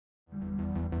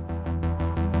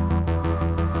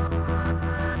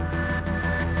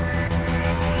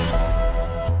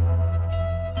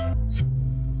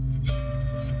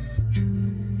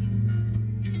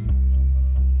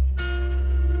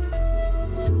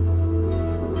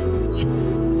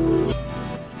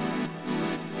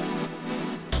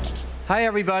Hi,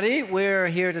 everybody. We're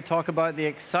here to talk about the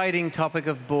exciting topic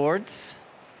of boards.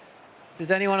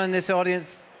 Does anyone in this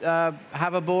audience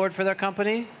have a board for their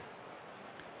company?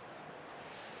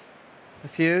 A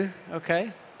few?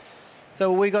 OK.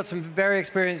 So we got some very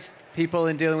experienced people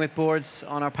in dealing with boards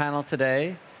on our panel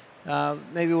today.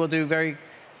 Maybe we'll do very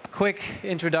quick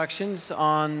introductions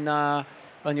on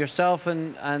yourself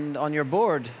and on your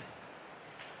board.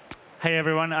 Hey,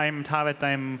 everyone. I'm Taavet.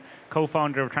 I'm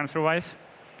co-founder of Transferwise.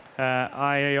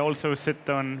 I also sit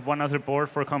on one other board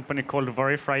for a company called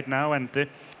Verif right now, and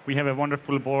we have a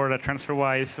wonderful board at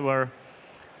Transferwise where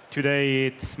today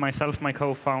it's myself, my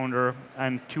co-founder,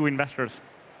 and 2 investors.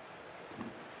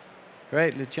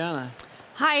 Great, Luciana.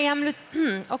 Hi,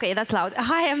 okay, that's loud.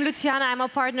 Hi, I'm Luciana. I'm a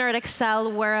partner at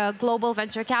Accel. We're a global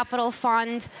venture capital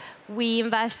fund. We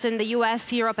invest in the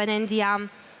US, Europe, and India.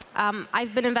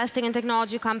 I've been investing in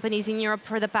technology companies in Europe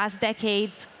for the past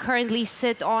decade. Currently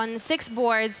sit on 6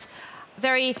 boards.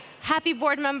 Very happy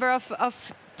board member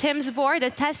of Tim's board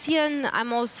at Tessian.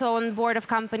 I'm also on board of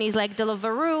companies like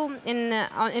Deliveroo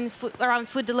around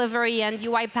food delivery and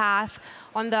UiPath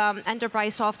on the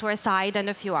enterprise software side and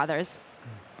a few others.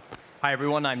 Hi,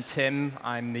 everyone. I'm Tim.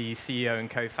 I'm the CEO and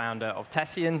co-founder of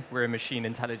Tessian. We're a machine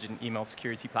intelligent email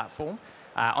security platform.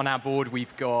 On our board,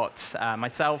 we've got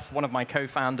myself, one of my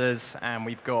co-founders, and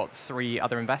we've got 3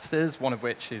 other investors, one of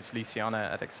which is Luciana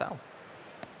at Accel.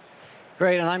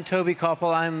 Great, and I'm Toby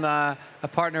Coppel. I'm a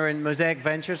partner in Mosaic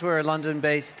Ventures. We're a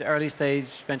London-based early-stage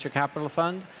venture capital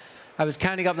fund. I was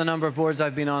counting up the number of boards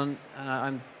I've been on, and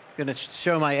I'm going to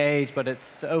show my age, but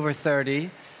it's over 30.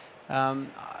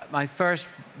 My first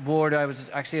board, I was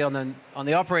actually on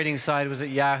the operating side, was at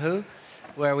Yahoo,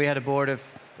 where we had a board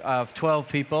of 12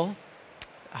 people,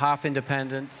 half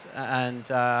independent and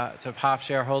sort of half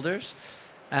shareholders.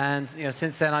 And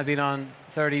since then, I've been on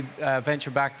 30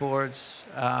 venture-backed boards,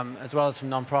 as well as some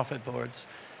nonprofit boards.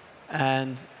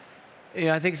 And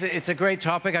I think it's a great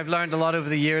topic. I've learned a lot over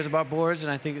the years about boards,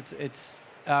 and I think it's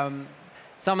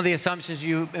some of the assumptions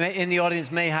you in the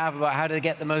audience may have about how to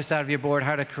get the most out of your board,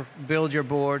 how to build your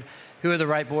board, who are the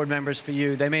right board members for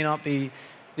you. They may not be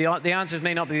the answers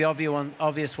may not be the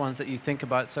obvious ones that you think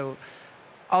about. So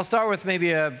I'll start with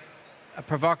maybe a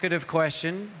provocative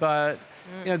question, but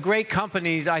great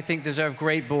companies, I think, deserve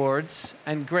great boards,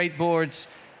 and great boards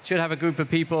should have a group of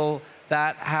people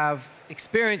that have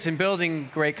experience in building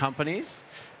great companies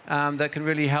that can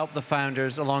really help the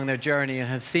founders along their journey and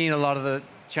have seen a lot of the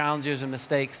challenges and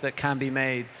mistakes that can be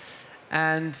made.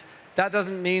 And that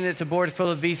doesn't mean it's a board full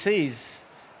of VCs,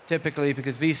 typically,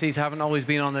 because VCs haven't always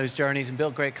been on those journeys and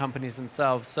built great companies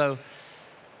themselves. So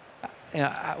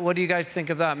what do you guys think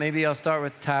of that? Maybe I'll start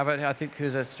with Taavet, I think,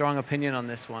 who's a strong opinion on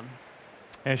this one.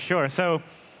 Sure. So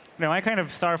I kind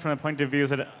of start from the point of view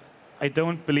that I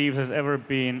don't believe there's ever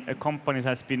been a company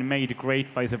that's been made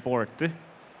great by the board.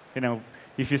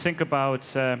 If you think about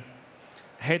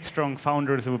headstrong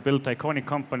founders who built iconic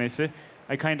companies,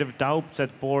 I kind of doubt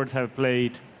that boards have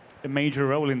played a major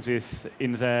role in this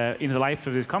in the life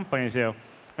of these companies.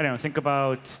 Think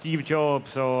about Steve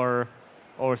Jobs or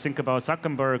think about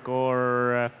Zuckerberg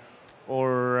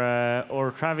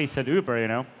or Travis at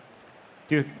Uber.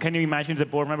 Can you imagine the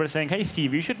board member saying, "Hey,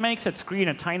 Steve, you should make that screen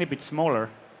a tiny bit smaller,"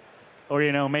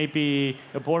 or maybe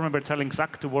a board member telling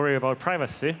Zuck to worry about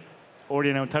privacy, or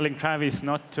telling Travis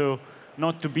not to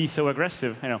be so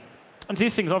aggressive. And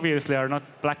these things obviously are not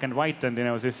black and white, and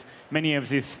many of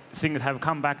these things have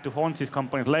come back to haunt these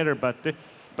companies later. But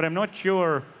I'm not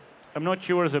sure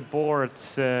the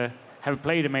boards have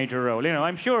played a major role.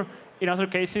 I'm sure in other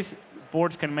cases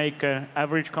boards can make an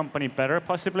average company better,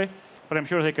 possibly, but I'm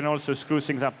sure they can also screw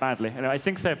things up badly. I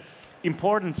think the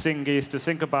important thing is to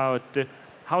think about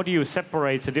how do you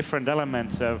separate the different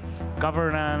elements of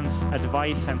governance,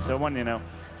 advice, and so on.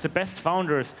 The best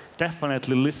founders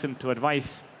definitely listen to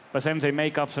advice, but then they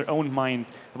make up their own mind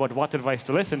about what advice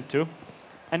to listen to.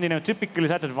 And typically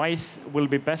that advice will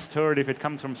be best heard if it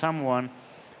comes from someone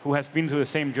who has been through the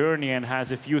same journey and has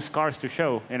a few scars to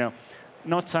show.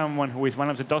 Not someone who is one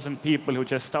of the dozen people who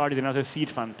just started another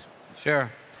seed fund. Sure.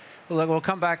 Well, look, we'll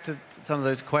come back to some of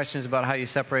those questions about how you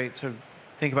separate,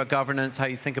 think about governance, how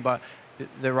you think about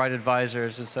the right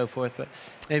advisors and so forth. But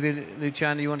maybe,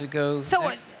 Luciana, you want to go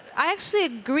next? I actually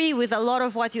agree with a lot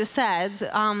of what you said.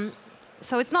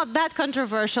 So it's not that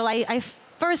controversial. I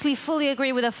firstly fully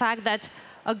agree with the fact that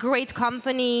a great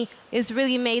company is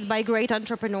really made by great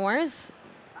entrepreneurs.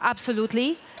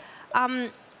 Absolutely.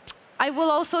 I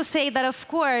will also say that, of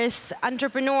course,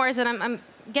 entrepreneurs, and I'm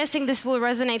guessing this will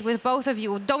resonate with both of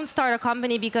you, don't start a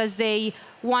company because they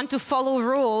want to follow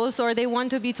rules or they want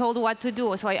to be told what to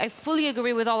do. So I fully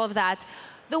agree with all of that.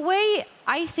 the way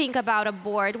I think about a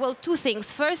board, well, two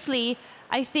things. Firstly,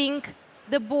 I think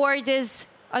the board is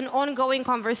an ongoing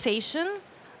conversation.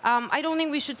 I don't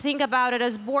think we should think about it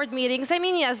as board meetings. I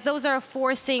mean, yes, those are a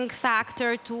forcing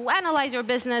factor to analyze your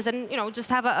business and just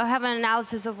have an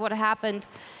analysis of what happened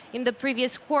in the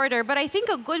previous quarter. But I think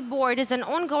a good board is an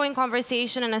ongoing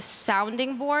conversation and a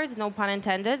sounding board, no pun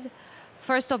intended,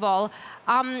 first of all.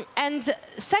 And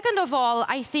second of all,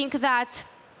 I think that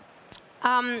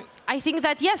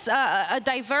yes, a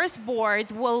diverse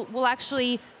board will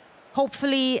actually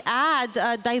hopefully add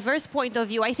a diverse point of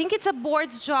view. I think it's a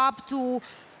board's job to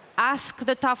ask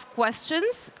the tough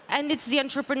questions, and it's the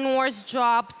entrepreneur's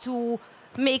job to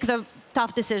make the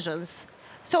tough decisions.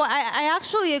 So I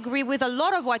actually agree with a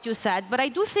lot of what you said, but I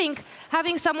do think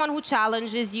having someone who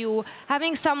challenges you,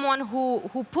 having someone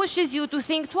who pushes you to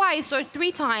think twice or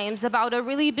three times about a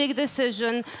really big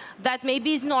decision that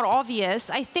maybe is not obvious,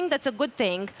 I think that's a good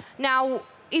thing. Now,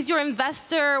 is your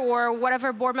investor or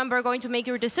whatever board member going to make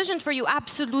your decision for you?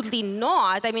 Absolutely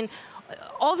not. I mean,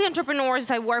 all the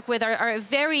entrepreneurs I work with are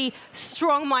very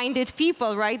strong-minded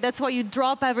people, right? That's why you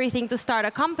drop everything to start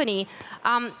a company.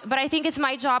 But I think it's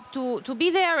my job to be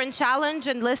there and challenge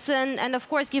and listen and, of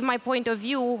course, give my point of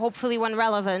view, hopefully when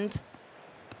relevant.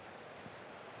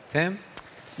 Tim?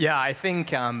 Yeah, I think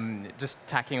just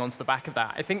tacking onto the back of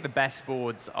that, I think the best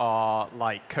boards are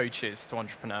like coaches to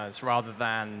entrepreneurs rather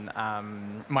than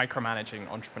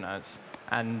micromanaging entrepreneurs.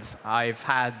 And I've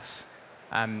had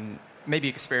maybe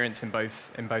experience in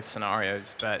both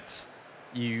scenarios, but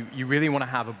you really want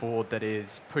to have a board that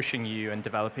is pushing you and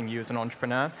developing you as an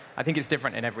entrepreneur. I think it's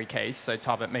different in every case. So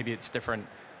Taavet, maybe it's different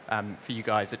for you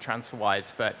guys at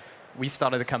Transferwise, but we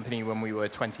started the company when we were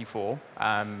 24,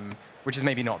 which is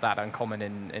maybe not that uncommon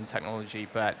in technology,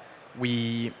 but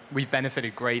we've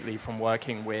benefited greatly from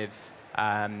working with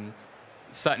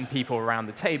certain people around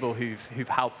the table who've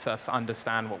helped us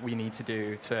understand what we need to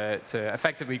do to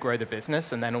effectively grow the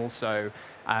business, and then also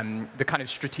the kind of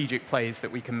strategic plays that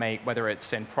we can make, whether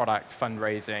it's in product,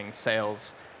 fundraising,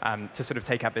 sales, to sort of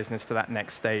take our business to that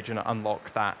next stage and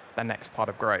unlock that next part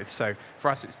of growth. So for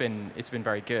us, it's been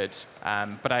very good.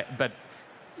 But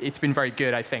it's been very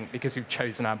good, I think, because we've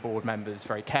chosen our board members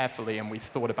very carefully, and we've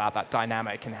thought about that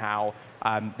dynamic and how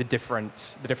the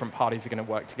different parties are going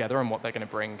to work together and what they're going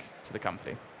to bring to the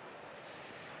company.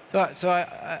 So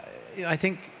I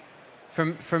think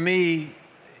for me,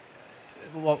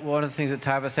 one of the things that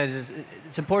Taavet said is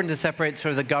it's important to separate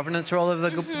sort of the governance role of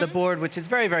the board, which is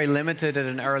very, very limited at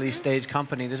an early stage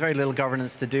company. There's very little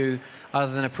governance to do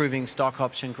other than approving stock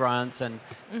option grants and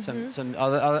some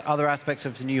other aspects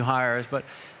of new hires. But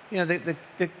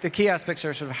the key aspects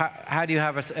are sort of how do you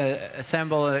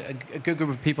assemble a good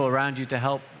group of people around you to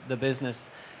help the business.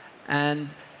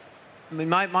 And I mean,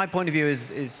 my point of view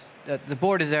is that the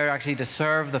board is there actually to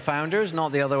serve the founders,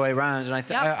 not the other way around. And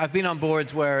I've been on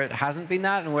boards where it hasn't been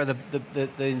that, and where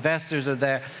the investors are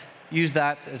there, use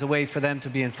that as a way for them to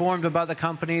be informed about the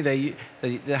company. They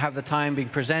have the time being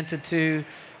presented to.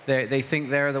 They think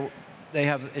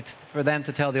it's for them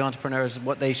to tell the entrepreneurs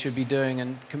what they should be doing.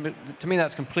 And to me,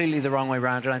 that's completely the wrong way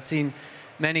around. And I've seen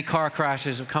many car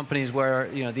crashes of companies where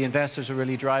the investors are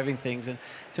really driving things. And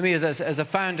to me, as a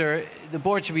founder, the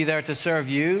board should be there to serve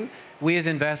you. We as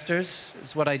investors,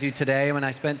 it's what I do today when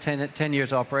I spent 10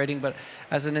 years operating, but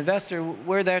as an investor,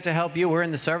 we're there to help you. We're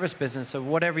in the service business, so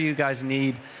whatever you guys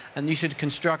need, and you should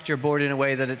construct your board in a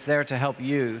way that it's there to help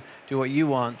you do what you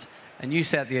want, and you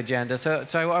set the agenda. So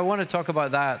I want to talk about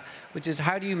that, which is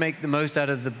how do you make the most out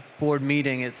of the board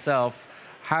meeting itself?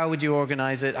 How would you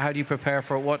organize it? How do you prepare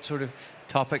for it? What sort of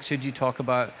topics should you talk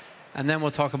about? And then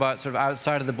we'll talk about sort of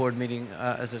outside of the board meeting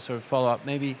as a sort of follow-up.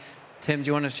 Maybe, Tim, do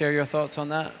you want to share your thoughts on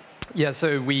that? Yeah,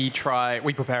 so we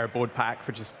prepare a board pack,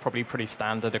 which is probably pretty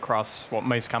standard across what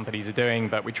most companies are doing,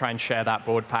 but we try and share that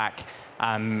board pack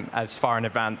as far in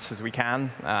advance as we can.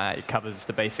 It covers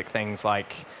the basic things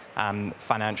like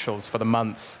financials for the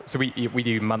month. So we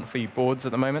do monthly boards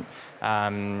at the moment.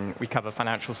 We cover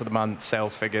financials for the month,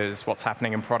 sales figures, what's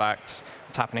happening in products,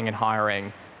 what's happening in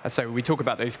hiring. So we talk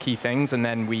about those key things, and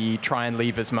then we try and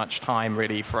leave as much time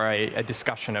really for a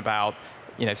discussion about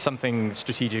something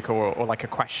strategic or like a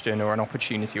question or an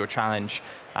opportunity or challenge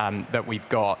that we've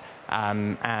got.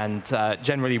 And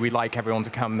generally, we like everyone to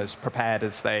come as prepared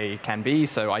as they can be.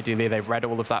 So ideally, they've read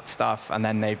all of that stuff, and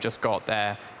then they've just got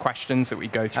their questions that we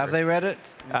go through. Have they read it?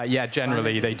 Yeah,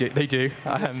 generally they do. They do.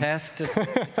 Test, just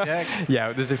to check.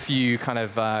 Yeah, there's a few kind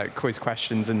of quiz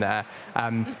questions in there.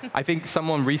 I think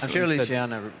someone recently I'm sure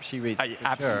Luciana, she reads it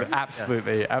for sure.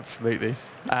 Absolutely, yes. Absolutely.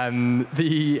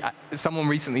 Someone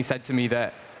recently said to me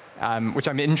that which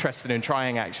I'm interested in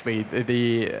trying actually.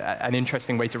 An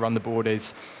interesting way to run the board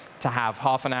is to have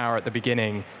half an hour at the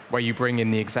beginning where you bring in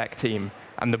the exec team,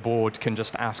 and the board can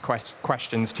just ask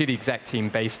questions to the exec team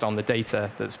based on the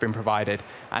data that's been provided.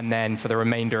 And then for the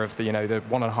remainder of the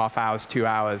 1.5 hours, 2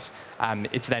 hours,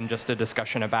 it's then just a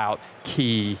discussion about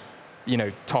key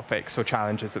topics or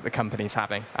challenges that the company's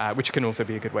having, which can also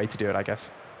be a good way to do it, I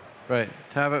guess. Right.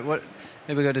 Taavet,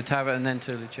 maybe go to Taavet and then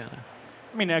to Luciana.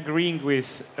 I mean, agreeing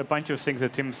with a bunch of things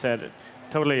that Tim said,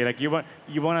 totally. Like you want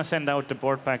to send out the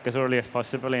board pack as early as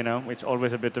possible. It's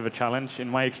always a bit of a challenge in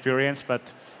my experience, but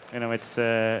it's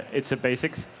the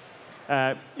basics.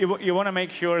 You want to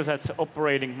make sure that the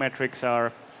operating metrics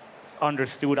are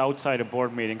understood outside a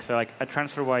board meeting. So like at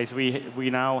Transferwise, we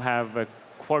now have a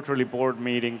quarterly board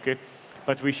meeting,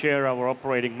 but we share our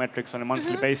operating metrics on a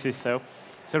monthly basis. So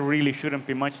really shouldn't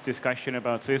be much discussion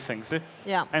about these things.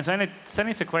 Yeah. And then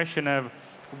it's a question of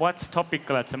what's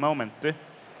topical at the moment.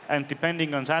 And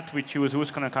depending on that, we choose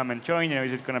who's going to come and join.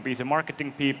 Is it going to be the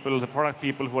marketing people, the product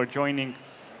people who are joining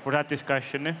for that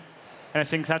discussion? And I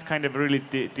think that kind of really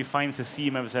defines the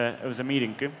theme of the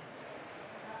meeting.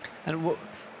 And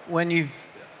when you've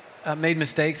made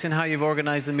mistakes in how you've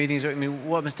organized the meetings,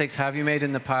 what mistakes have you made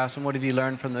in the past, and what have you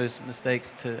learned from those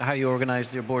mistakes to how you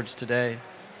organize your boards today?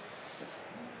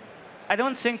 I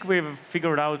don't think we've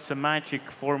figured out the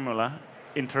magic formula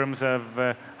in terms of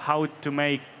how to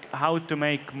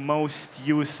make most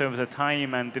use of the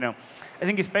time, and I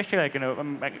think especially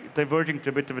I'm diverging to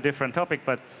a bit of a different topic,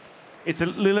 but it's a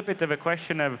little bit of a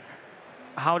question of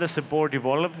how does the board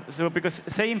evolve. So because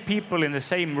same people in the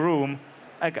same room,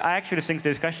 I actually think the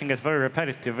discussion gets very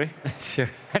repetitive. Sure.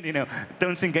 And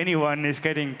don't think anyone is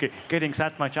getting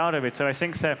that much out of it. So I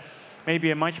think that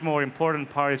maybe a much more important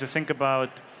part is to think about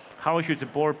how should the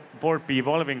board be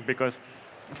evolving, because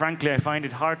frankly, I find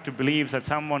it hard to believe that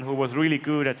someone who was really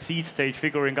good at seed stage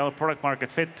figuring out product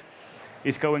market fit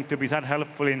is going to be that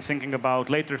helpful in thinking about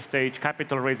later stage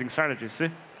capital raising strategies.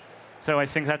 So I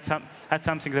think that's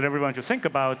something that everyone should think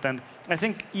about. And I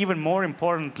think even more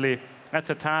importantly, that's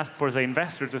a task for the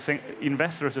investors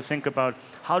to think about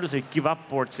how do they give up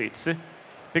board seats.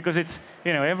 Because it's,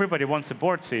 everybody wants a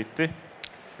board seat.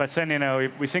 But then,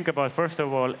 if we think about, first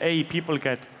of all, people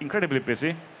get incredibly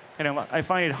busy. I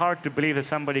find it hard to believe that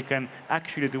somebody can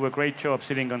actually do a great job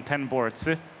sitting on 10 boards.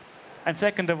 And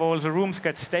second of all, the rooms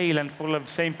get stale and full of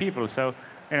same people. So,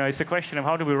 it's a question of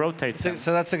how do we rotate them.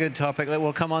 So that's a good topic.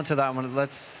 We'll come on to that one.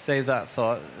 Let's save that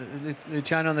thought.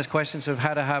 Luciana, on this question of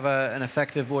how to have an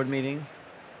effective board meeting?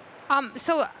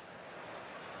 So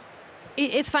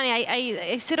it's funny.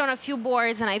 I sit on a few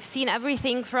boards, and I've seen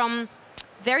everything from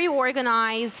very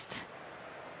organized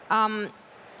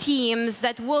teams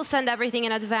that will send everything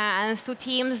in advance to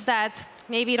teams that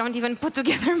maybe don't even put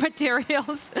together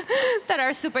materials that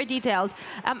are super detailed.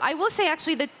 I will say,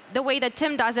 actually, that the way that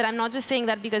Tim does it, I'm not just saying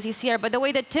that because he's here, but the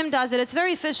way that Tim does it, it's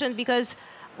very efficient because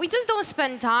we just don't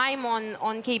spend time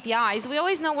on KPIs. We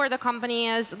always know where the company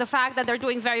is. The fact that they're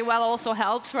doing very well also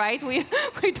helps, right? We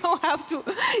don't have to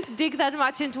dig that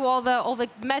much into all the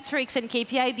metrics and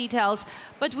KPI details.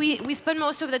 But we spend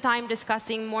most of the time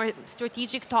discussing more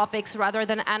strategic topics rather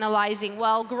than analyzing,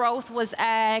 well, growth was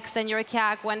X and your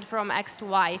CAC went from X to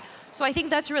Y. So I think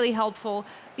that's really helpful.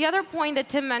 The other point that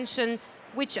Tim mentioned,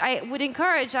 which I would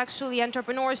encourage actually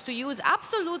entrepreneurs to use,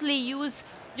 absolutely use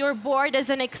your board as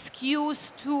an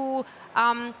excuse to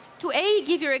A,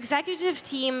 give your executive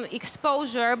team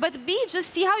exposure, but B, just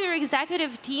see how your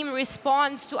executive team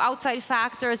responds to outside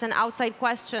factors and outside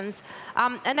questions.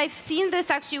 And I've seen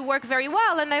this actually work very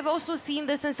well, and I've also seen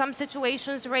this in some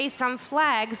situations raise some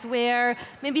flags where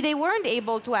maybe they weren't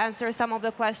able to answer some of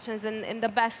the questions in the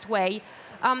best way.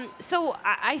 So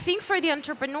I think for the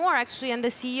entrepreneur, actually, and the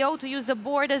CEO to use the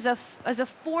board as a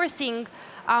forcing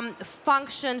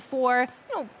function for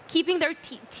keeping their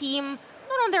team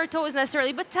not on their toes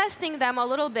necessarily, but testing them a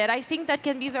little bit, I think that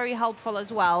can be very helpful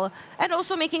as well. And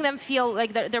also making them feel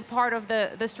like they're part of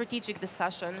the strategic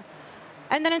discussion.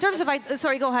 And then in terms of,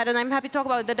 sorry, go ahead, and I'm happy to talk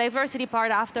about the diversity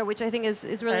part after, which I think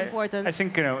is really important. I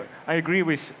think I agree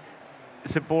with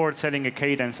the board setting a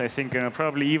cadence. I think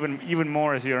probably even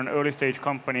more as you're an early stage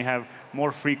company, have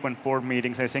more frequent board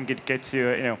meetings. I think it gets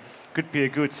you, could be a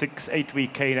good 6-8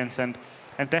 week cadence, and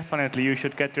definitely you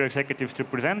should get your executives to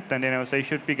present, and they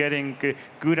should be getting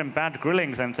good and bad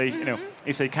grillings, and they,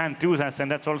 if they can't do that, then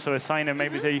that's also a sign of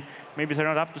maybe they're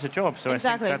not up to the job. So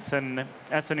exactly. I think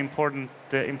that's an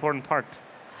important part.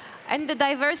 And the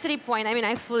diversity point, I mean,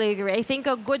 I fully agree. I think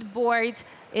a good board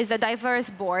is a diverse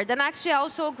board. And actually, I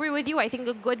also agree with you. I think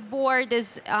a good board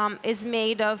is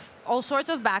made of all sorts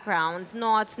of backgrounds,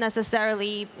 not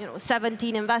necessarily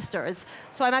 17 investors.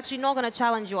 So I'm actually not going to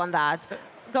challenge you on that.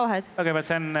 Go ahead. OK, but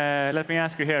then let me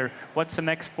ask you here. What's the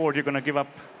next board you're going to give up?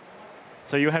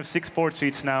 So you have 6 board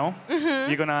seats now.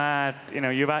 You're going to add,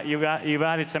 you've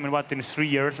added some in what, in 3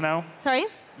 years now? Sorry?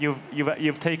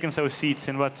 You've taken those seats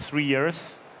in what, 3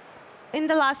 years? In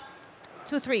the last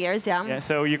 2-3 years, yeah. Yeah,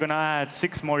 so you're going to add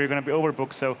 6 more, you're going to be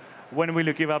overbooked. So when will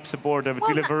you give up the board of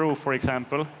Deliveroo, for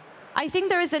example? I think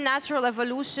there is a natural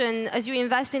evolution as you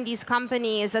invest in these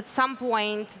companies. At some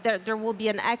point, there will be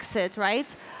an exit, right?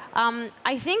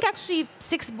 I think actually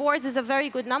 6 boards is a very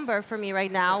good number for me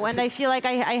right now, and I feel like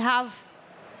I have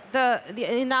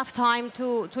enough time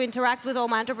to interact with all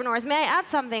my entrepreneurs. May I add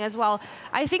something as well?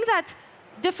 I think that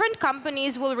different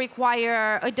companies will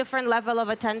require a different level of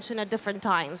attention at different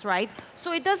times, right?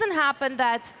 So it doesn't happen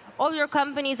that all your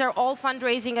companies are all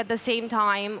fundraising at the same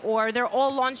time, or they're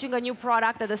all launching a new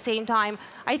product at the same time.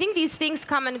 I think these things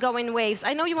come and go in waves.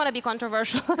 I know you want to be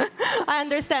controversial, I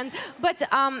understand. But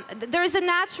there is a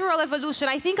natural evolution.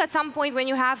 I think at some point when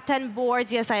you have 10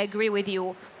 boards, yes, I agree with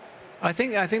you. I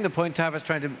think the point Taavet's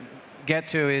trying to get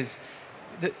to is,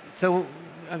 so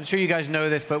I'm sure you guys know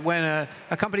this, but when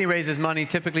a company raises money,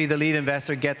 typically the lead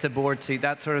investor gets a board seat.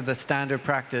 That's sort of the standard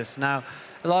practice. Now,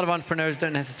 a lot of entrepreneurs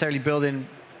don't necessarily build in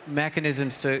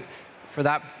mechanisms for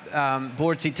that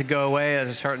board seat to go away at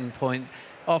a certain point.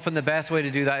 Often the best way to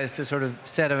do that is to sort of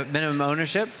set a minimum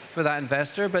ownership for that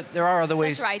investor, but there are other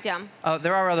ways. That's right, yeah.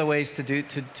 There are other ways to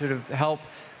sort of help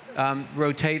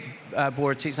rotate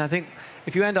board seats. And I think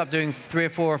if you end up doing 3 or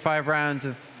 4 or 5 rounds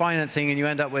of financing and you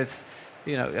end up with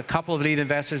a couple of lead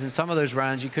investors in some of those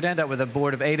rounds, you could end up with a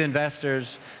board of 8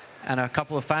 investors and a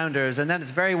couple of founders, and then it's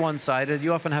very one-sided.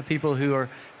 You often have people who are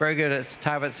very good, as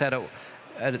Taavet said,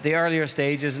 at the earlier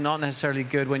stages, and not necessarily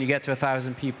good when you get to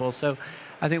 1,000 people. So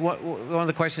I think one of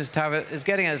the questions Taavet is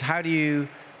getting at is how do you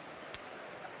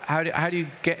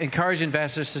encourage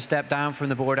investors to step down from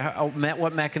the board?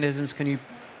 What mechanisms can you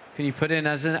put in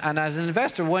as an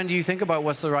investor? When do you think about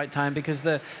what's the right time? Because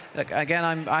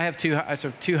again, I have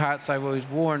two hats I've always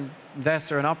worn: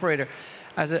 investor and operator.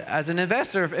 As an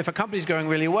investor, if a company's going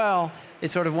really well,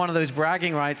 it's sort of one of those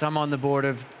bragging rights. I'm on the board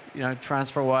of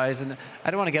Transferwise, and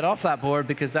I don't want to get off that board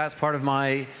because that's part of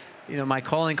my my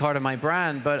calling card of my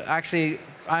brand. But actually,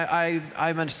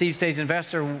 I'm a seed stage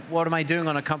investor. What am I doing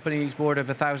on a company's board of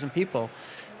 1,000 people?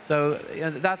 So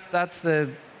that's the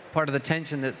part of the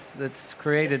tension that's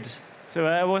created. So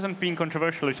I wasn't being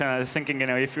controversial, Luciana. I was thinking,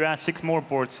 if you add 6 more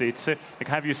board seats, like,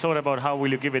 have you thought about how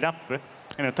will you give it up?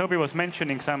 Toby was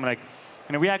mentioning some, like,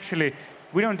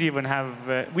 we don't even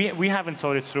have, we haven't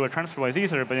thought it through at Transferwise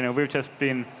either, but we've just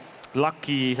been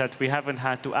lucky that we haven't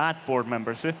had to add board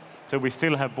members. So we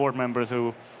still have board members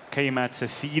who came at the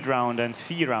seed round and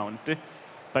C round.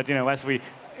 But as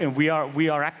we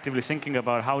are actively thinking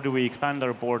about how do we expand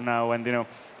our board now, and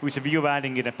with a view of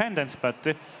adding independence.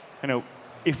 But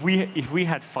if we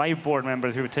had 5 board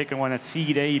members who had taken one at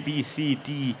seed A, B, C,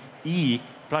 D, E,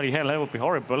 bloody hell, that would be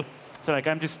horrible. So like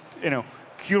I'm just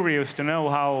curious to know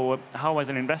how as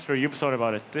an investor you've thought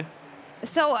about it.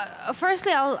 So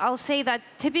firstly, I'll say that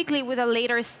typically with a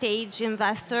later stage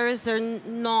investors, they're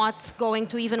not going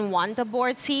to even want a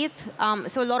board seat.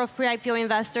 So a lot of pre-IPO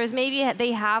investors, maybe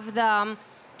they have the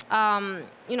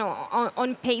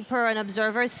on paper an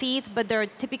observer seat, but they're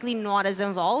typically not as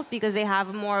involved because they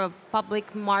have more of a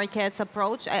public markets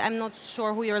approach. I'm not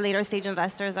sure who your later stage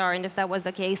investors are and if that was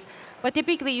the case, but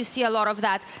typically you see a lot of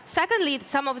that. Secondly,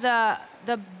 some of the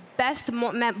best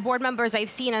board members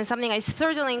I've seen, and something I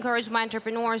certainly encourage my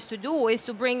entrepreneurs to do, is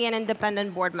to bring in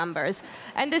independent board members.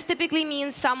 And this typically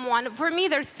means someone, for me,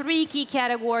 there are 3 key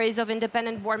categories of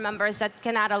independent board members that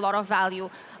can add a lot of value.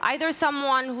 Either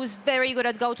someone who's very good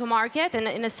at go-to-market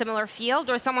in a similar field,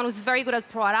 or someone who's very good at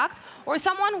product, or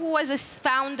someone who was a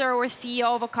founder or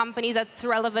CEO of a company that's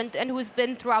relevant and who's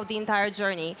been throughout the entire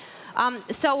journey.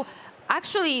 So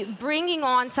actually, bringing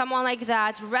on someone like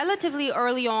that relatively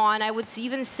early on, I would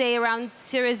even say around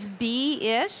Series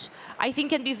B-ish, I think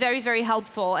can be very, very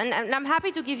helpful. And I'm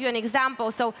happy to give you an example.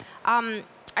 So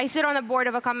I sit on the board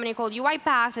of a company called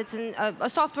UiPath. It's a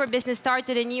software business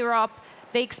started in Europe.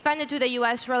 They expanded to the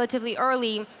US relatively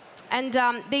early.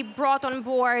 they brought on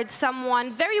board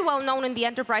someone very well known in the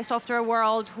enterprise software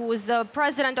world, who was the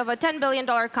president of a $10 billion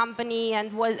company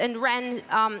and ran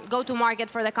go-to-market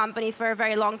for the company for a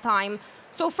very long time.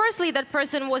 So firstly, that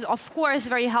person was, of course,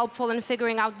 very helpful in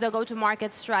figuring out the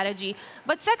go-to-market strategy.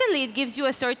 But secondly, it gives you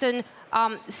a certain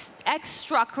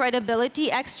extra credibility,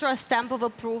 extra stamp of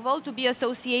approval to be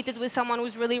associated with someone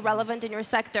who's really relevant in your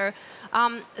sector.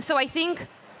 So I think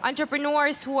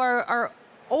entrepreneurs who are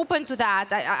open to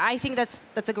that, I think that's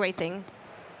a great thing.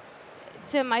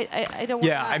 Tim, I don't want to...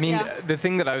 Yeah, I mean, the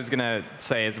thing that I was going to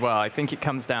say as well, I think it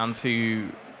comes down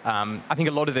to, I think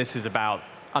a lot of this is about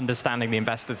understanding the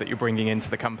investors that you're bringing into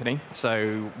the company.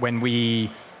 So when we're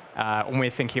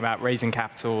thinking about raising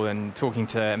capital and talking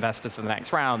to investors for the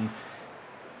next round,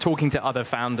 talking to other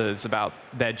founders about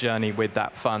their journey with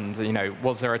that fund,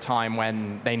 was there a time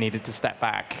when they needed to step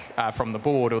back from the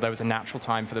board, or there was a natural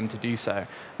time for them to do so?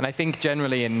 And I think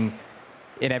generally in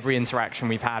every interaction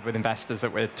we've had with investors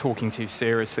that we're talking to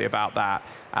seriously about that,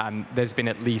 there's been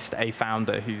at least a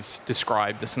founder who's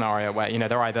described the scenario where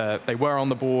they were on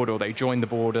the board or they joined the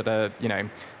board at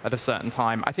a certain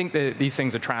time. I think these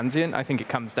things are transient. I think it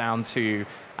comes down to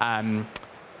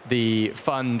the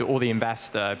fund or the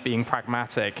investor being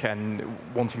pragmatic and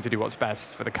wanting to do what's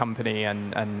best for the company,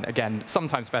 and again,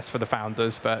 sometimes best for the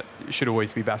founders, but it should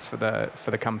always be best for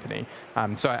the company.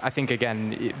 So I think,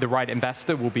 again, the right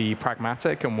investor will be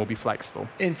pragmatic and will be flexible.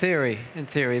 In theory,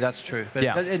 that's true. But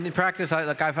in practice,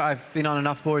 I've been on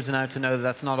enough boards now to know that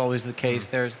that's not always the case.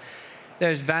 There's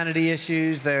vanity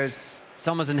issues.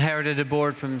 Someone's inherited a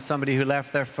board from somebody who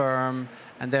left their firm,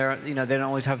 and they don't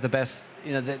always have the best.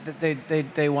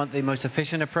 They want the most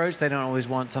efficient approach. They don't always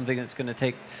want something that's going to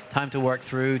take time to work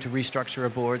through, to restructure a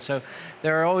board. So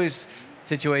there are always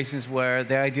situations where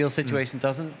the ideal situation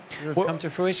doesn't come to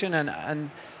fruition. And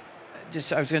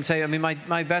just I was going to say, I mean,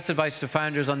 my best advice to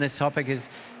founders on this topic is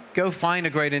go find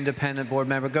a great independent board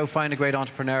member, go find a great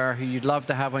entrepreneur who you'd love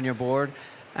to have on your board,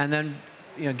 and then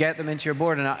get them into your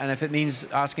board. And if it means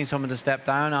asking someone to step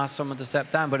down, ask someone to step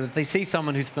down. But if they see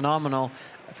someone who's phenomenal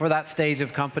for that stage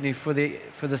of company, for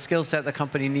the skill set the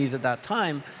company needs at that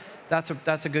time, that's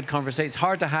a good conversation. It's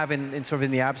hard to have in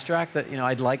the abstract that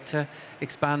I'd like to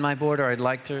expand my board or I'd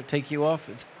like to take you off.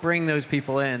 It's bring those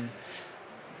people in.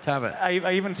 Taavet.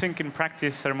 I even think in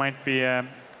practice there might be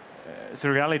the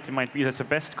reality might be that the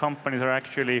best companies are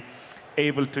actually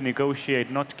able to negotiate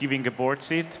not giving a board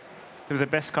seat. So the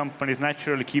best companies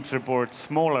naturally keep their board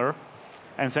smaller,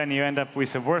 and then you end up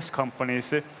with the worst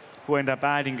companies who end up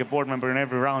adding a board member in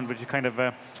every round, which is kind of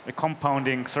a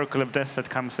compounding circle of death that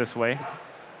comes this way.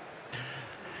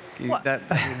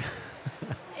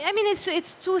 I mean,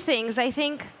 it's two things. I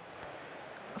think,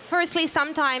 firstly,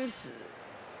 sometimes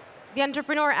the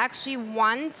entrepreneur actually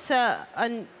wants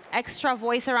an extra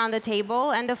voice around the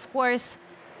table, and of course,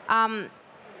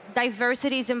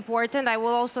 diversity is important. I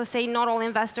will also say not all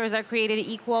investors are created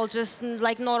equal, just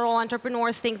like not all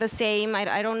entrepreneurs think the same.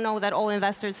 I don't know that all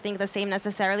investors think the same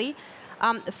necessarily,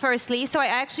 firstly. So I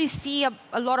actually see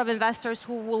a lot of investors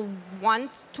who will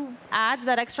want to add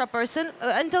that extra person,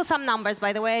 until some numbers,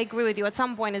 by the way. I agree with you. At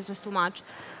some point, it's just too much.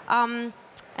 And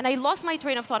I lost my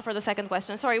train of thought for the second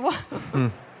question. Sorry, what?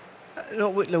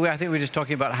 No, I think we're just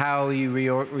talking about how you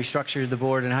restructure the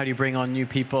board and how do you bring on new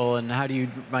people and how do you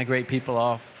migrate people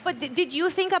off. But did you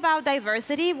think about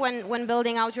diversity when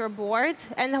building out your board?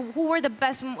 And who were the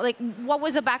best, what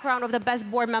was the background of the best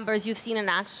board members you've seen in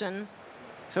action?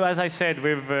 So as I said,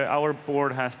 our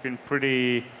board has been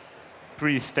pretty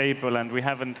stable, and we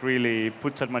haven't really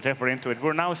put that much effort into it.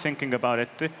 We're now thinking about it.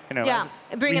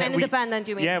 Bringing an independent,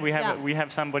 you mean? Yeah, we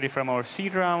have somebody from our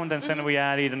seed round, and then we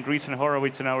added Andreessen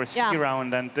Horowitz in our seed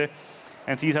round,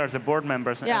 and these are the board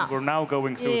members, and we're now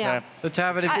going through the. So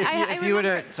Taavet, if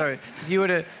you were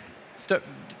to start,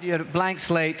 you had a blank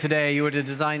slate today, you were to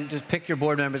just pick your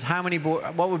board members.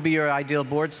 What would be your ideal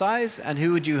board size, and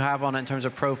who would you have on it in terms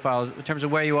of profile, in terms of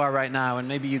where you are right now, and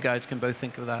maybe you guys can both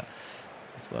think of that.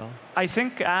 Well. I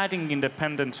think adding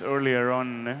independence earlier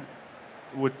on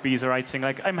would be the right thing.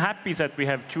 I'm happy that we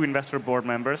have 2 investor board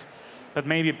members, but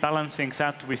maybe balancing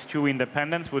that with 2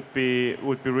 independents would be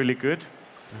really good.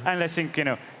 Mm-hmm. And I think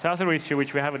the other issue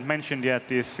which we haven't mentioned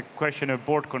yet is the question of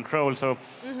board control. So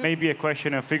maybe a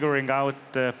question of figuring out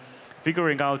the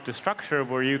structure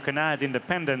where you can add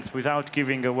independence without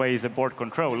giving away the board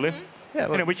control. Mm-hmm. Yeah,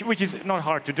 well, which is not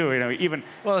hard to do, even.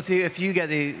 Well, if you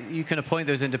can appoint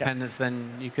those independents,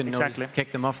 then you can always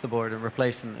kick them off the board and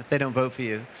replace them if they don't vote for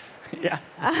you. Yeah.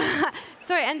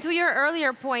 Sorry, and to your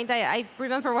earlier point, I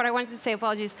remember what I wanted to say.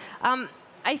 Apologies.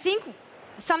 I think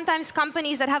sometimes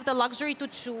companies that have the luxury to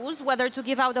choose whether to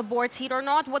give out a board seat or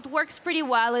not, what works pretty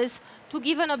well is to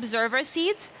give an observer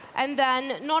seat, and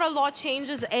then not a lot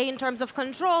changes, A, in terms of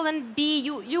control, and B,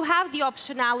 you have the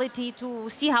optionality to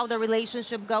see how the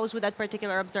relationship goes with that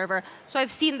particular observer. So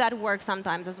I've seen that work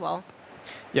sometimes as well.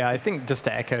 Yeah, I think just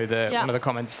to echo one of the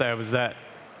comments there was that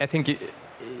I think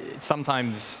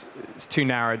sometimes it's too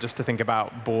narrow just to think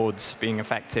about boards being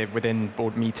effective within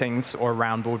board meetings or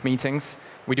around board meetings.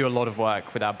 We do a lot of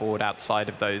work with our board outside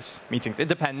of those meetings. It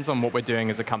depends on what we're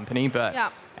doing as a company, but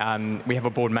we have a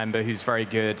board member who's very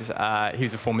good.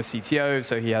 He's a former CTO,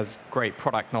 so he has great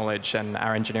product knowledge, and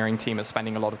our engineering team is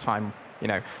spending a lot of time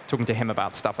talking to him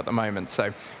about stuff at the moment.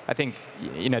 So I think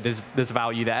there's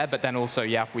value there, but then also,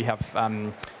 we have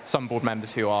some board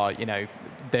members who are,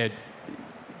 they're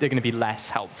going to be less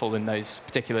helpful in those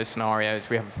particular scenarios.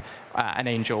 We have an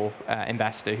angel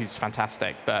investor who's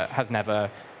fantastic, but has never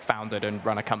founded and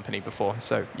run a company before.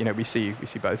 So we see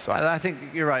both sides. I think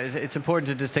you're right. It's important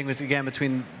to distinguish again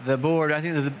between the board. I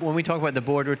think that when we talk about the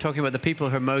board, we're talking about the people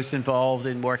who are most involved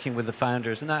in working with the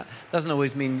founders, and that doesn't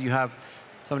always mean you have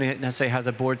somebody who necessarily has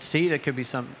a board seat. It could be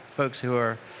some folks who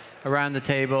are around the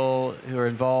table, who are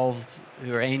involved,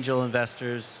 who are angel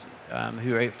investors,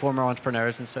 who are former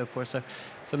entrepreneurs, and so forth.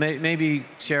 So maybe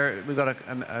share. We've got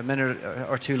a minute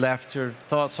or two left. Your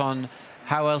thoughts on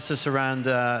how else to surround,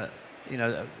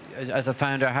 as a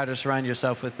founder, how to surround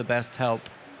yourself with the best help.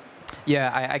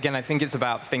 Yeah, again, I think it's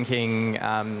about thinking.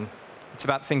 It's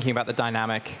about thinking about the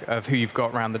dynamic of who you've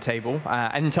got around the table,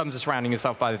 and in terms of surrounding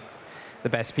yourself by the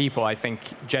best people. I think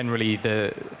generally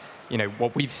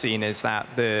what we've seen is that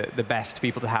the best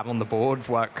people to have on the board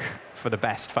work for the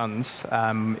best funds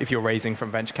if you're raising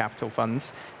from venture capital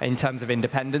funds. In terms of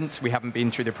independence, we haven't been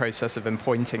through the process of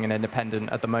appointing an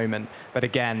independent at the moment. But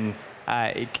again,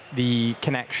 the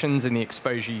connections and the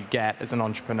exposure you get as an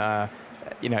entrepreneur,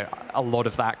 a lot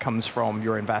of that comes from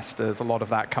your investors, a lot of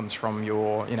that comes from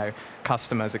your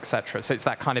customers, et cetera. So it's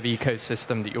that kind of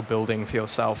ecosystem that you're building for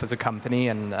yourself as a company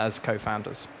and as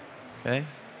co-founders. Okay.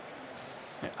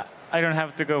 I don't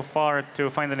have to go far to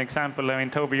find an example. I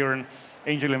mean, Toby, you're an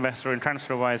angel investor in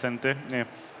Transferwise, and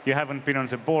you haven't been on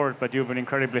the board, but you've been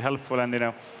incredibly helpful.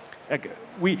 And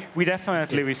we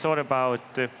definitely thought about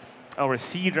our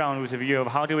seed round with a view of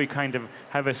how do we kind of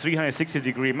have a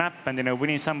 360-degree map, and we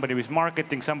need somebody with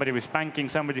marketing, somebody with banking,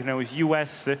 somebody who knows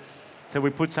US. So we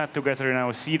put that together in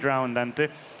our seed round, and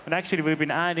actually we've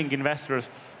been adding investors.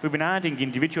 We've been adding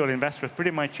individual investors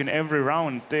pretty much in every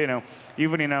round.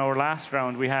 Even in our last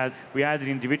round, we added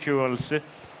individuals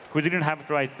who didn't have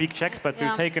to write big checks, but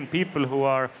we've taken people who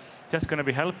are just going to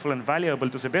be helpful and valuable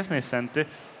to the business. And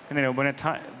when at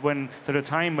a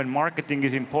time when marketing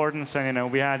is important,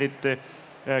 and we added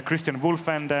Christian Wolf,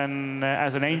 and then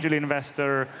as an angel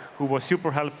investor who was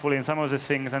super helpful in some of the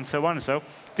things, and so on. So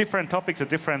different topics at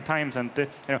different times, and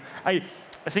I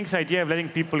think the idea of letting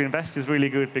people invest is really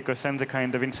good, because then the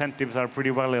kind of incentives are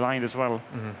pretty well aligned as well.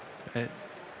 Mm-hmm. Right.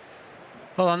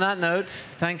 Well, on that note,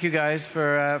 thank you guys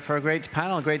for a great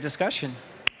panel, great discussion.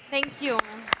 Thank you.